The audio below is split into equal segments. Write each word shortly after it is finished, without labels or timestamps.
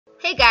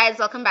Hey guys,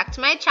 welcome back to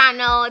my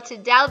channel.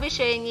 Today I'll be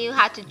showing you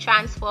how to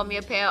transform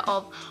your pair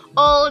of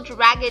old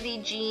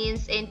raggedy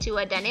jeans into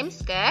a denim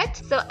skirt.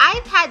 So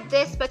I've had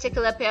this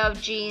particular pair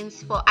of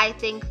jeans for I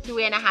think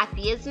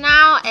 3.5 years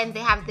now, and they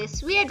have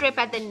this weird rip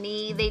at the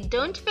knee. They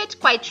don't fit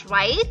quite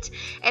right,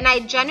 and I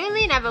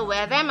genuinely never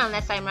wear them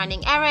unless I'm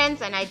running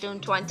errands and I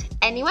don't want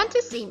anyone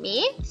to see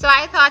me. So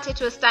I thought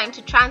it was time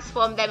to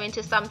transform them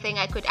into something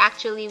I could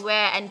actually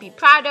wear and be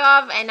proud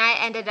of, and I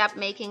ended up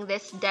making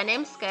this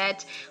denim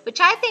skirt, which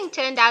I think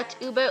turned out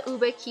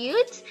uber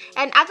cute.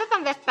 And other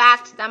than the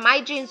fact that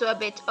my jeans were a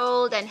bit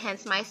old and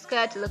hence my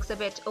skirt looks a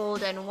bit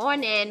old and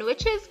worn in,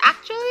 which is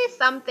actually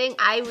something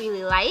I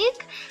really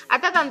like.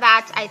 Other than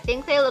that, I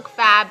think they look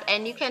fab,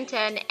 and you can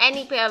turn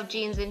any pair of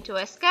jeans into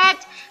a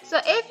skirt.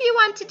 So if you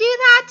want to do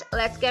that,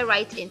 let's get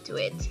right into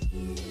it.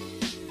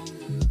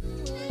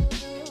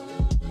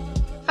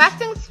 First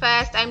things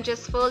first, I'm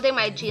just folding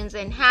my jeans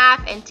in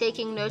half and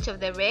taking note of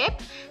the rip.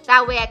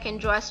 That way I can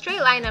draw a straight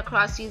line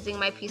across using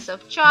my piece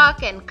of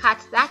chalk and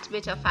cut that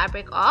bit of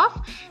fabric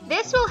off.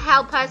 This will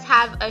help us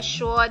have a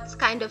shorts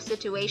kind of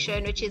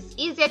situation, which is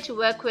easier to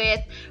work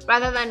with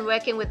rather than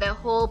working with the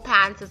whole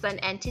pants as an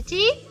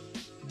entity.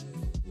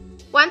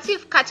 Once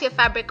you've cut your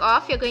fabric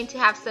off, you're going to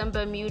have some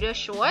Bermuda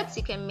shorts.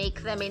 You can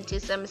make them into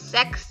some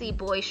sexy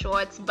boy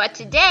shorts, but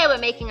today we're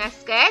making a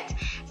skirt.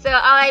 So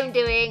all I'm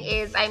doing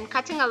is I'm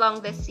cutting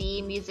along the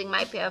seam using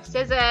my pair of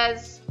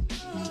scissors.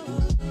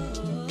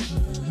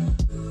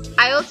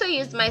 I also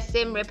used my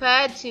seam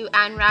ripper to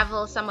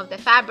unravel some of the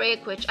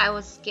fabric, which I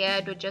was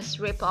scared would just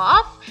rip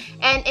off.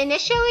 And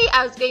initially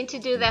I was going to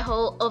do the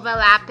whole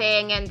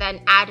overlapping and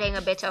then adding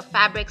a bit of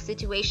fabric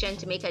situation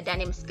to make a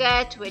denim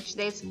skirt, which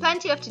there's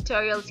plenty of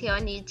tutorials here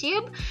on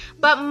YouTube.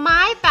 But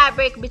my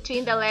fabric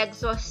between the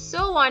legs was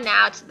so worn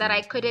out that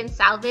I couldn't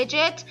salvage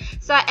it.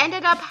 So I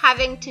ended up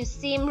having to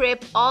seam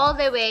rip all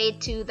the way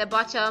to the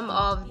bottom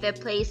of the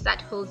place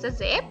that holds the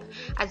zip,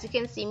 as you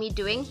can see me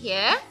doing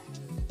here.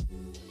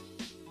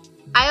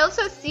 I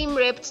also seam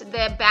ripped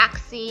the back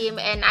seam,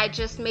 and I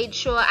just made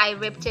sure I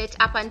ripped it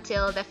up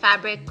until the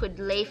fabric could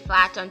lay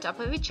flat on top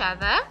of each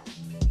other.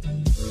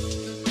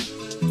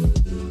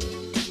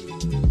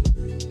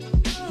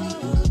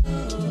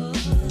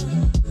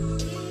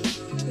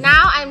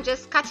 Now I'm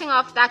just cutting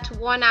off that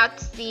worn out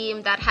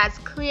seam that has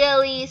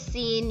clearly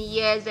seen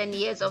years and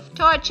years of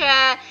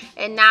torture,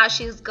 and now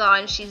she's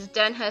gone. She's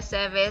done her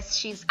service.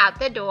 She's out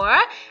the door.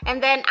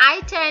 And then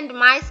I turned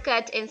my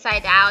skirt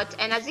inside out,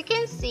 and as you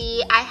can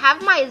see, I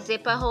have my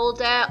zipper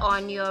holder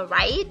on your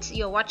right.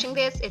 You're watching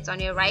this, it's on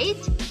your right.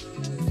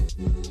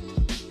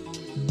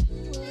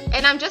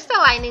 And I'm just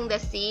aligning the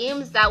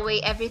seams, that way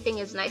everything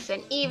is nice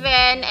and even,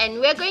 and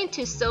we're going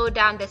to sew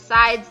down the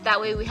sides, that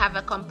way we have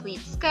a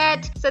complete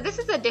skirt. So this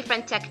is a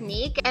different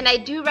technique, and I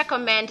do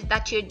recommend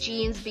that your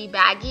jeans be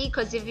baggy,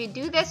 because if you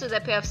do this with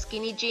a pair of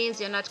skinny jeans,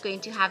 you're not going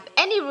to have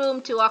any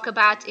room to walk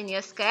about in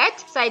your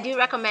skirt. So I do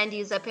recommend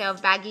use a pair of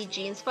baggy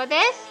jeans for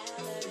this.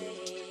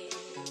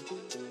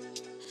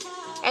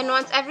 And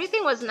once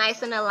everything was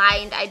nice and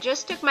aligned, I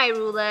just took my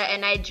ruler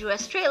and I drew a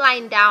straight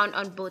line down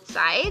on both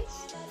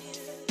sides.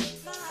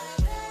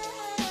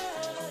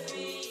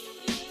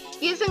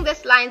 Using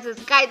these lines as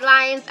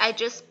guidelines, I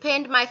just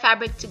pinned my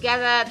fabric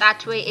together,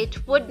 that way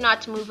it would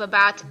not move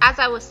about as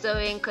I was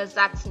sewing, because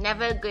that's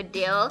never a good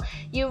deal.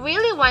 You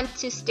really want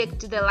to stick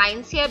to the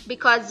lines here,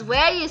 because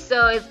where you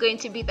sew is going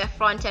to be the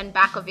front and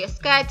back of your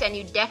skirt, and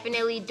you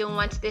definitely don't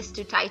want this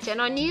to tighten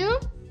on you.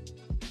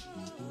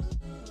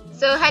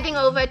 So heading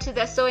over to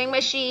the sewing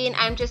machine,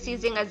 I'm just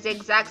using a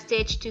zigzag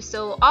stitch to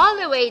sew all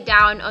the way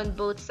down on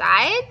both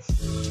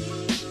sides.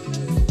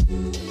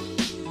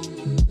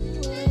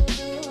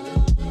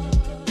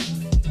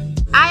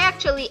 I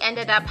actually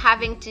ended up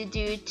having to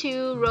do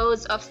 2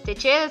 rows of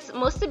stitches,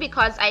 mostly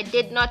because I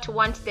did not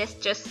want this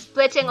just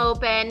splitting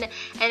open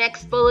and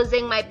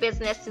exposing my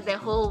business to the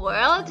whole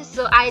world.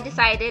 So I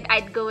decided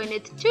I'd go in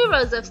with 2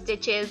 rows of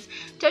stitches,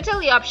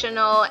 totally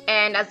optional,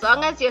 and as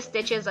long as your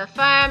stitches are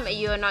firm,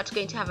 you're not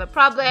going to have a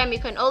problem. You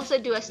can also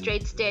do a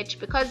straight stitch.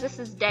 Because this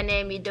is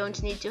denim, you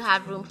don't need to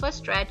have room for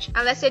stretch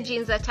unless your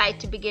jeans are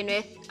tight to begin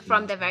with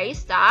from the very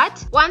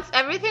start. Once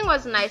everything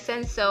was nice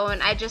and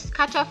sewn, I just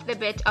cut off the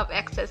bit of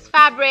excess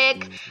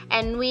fabric,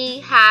 and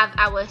we have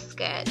our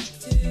skirt.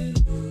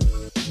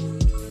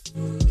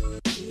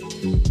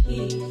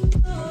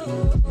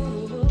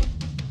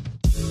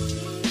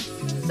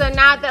 So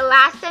now the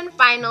last and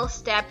final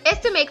step is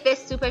to make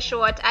this super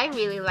short. I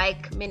really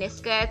like mini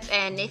skirts,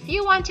 and if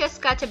you want your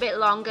skirt a bit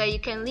longer, you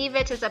can leave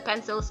it as a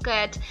pencil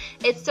skirt.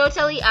 It's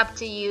totally up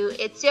to you.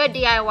 It's your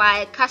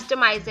DIY.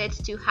 Customize it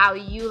to how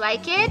you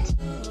like it.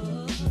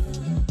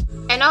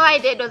 And all I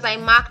did was I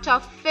marked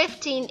off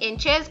 15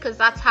 inches because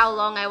that's how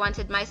long I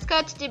wanted my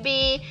skirt to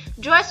be.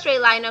 Drew a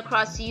straight line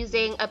across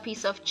using a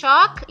piece of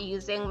chalk,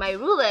 using my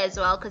ruler as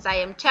well because I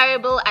am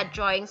terrible at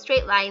drawing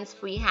straight lines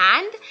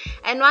freehand.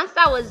 And once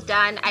that was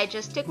done, I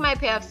just took my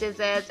pair of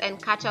scissors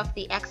and cut off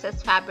the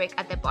excess fabric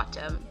at the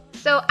bottom.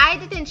 So I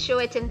didn't show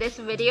it in this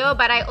video,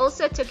 but I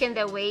also took in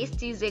the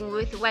waist using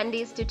Ruth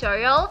Wendy's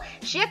tutorial.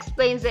 She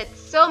explains it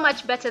so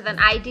much better than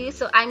I do,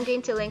 so I'm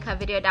going to link her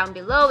video down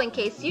below in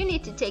case you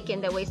need to take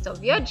in the waist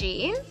of your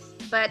jeans.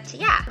 But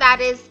yeah, that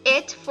is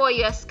it for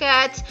your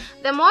skirt.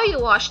 The more you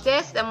wash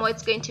this, the more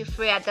it's going to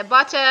fray at the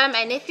bottom,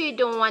 and if you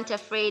don't want a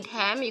frayed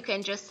hem, you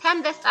can just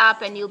hem this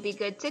up and you'll be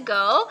good to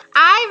go.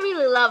 I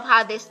really love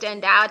how this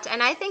turned out,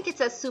 and I think it's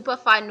a super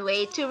fun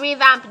way to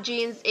revamp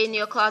jeans in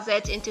your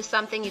closet into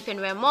something you can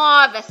wear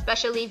more of,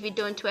 especially if you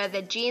don't wear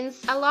the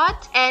jeans a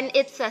lot. And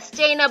it's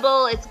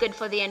sustainable, it's good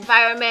for the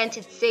environment,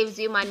 it saves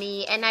you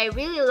money, and I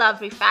really love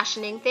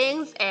refashioning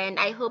things, and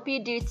I hope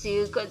you do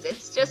too, because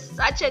it's just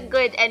such a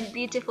good and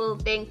beautiful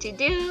thing to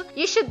do.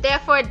 You should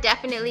therefore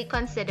definitely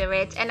consider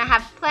it, and I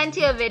have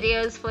plenty of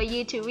videos for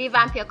you to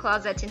revamp your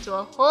closet into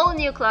a whole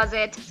new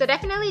closet, so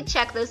definitely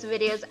check those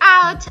videos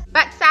out.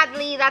 But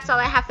sadly, that's all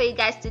I have for you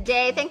guys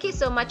today. Thank you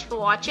so much for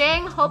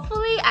watching.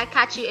 Hopefully I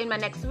catch you in my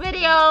next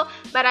video,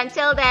 but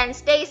until then,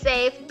 stay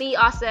safe, be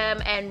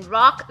awesome, and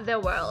rock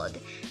the world.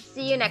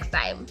 See you next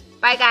time.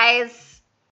 Bye guys.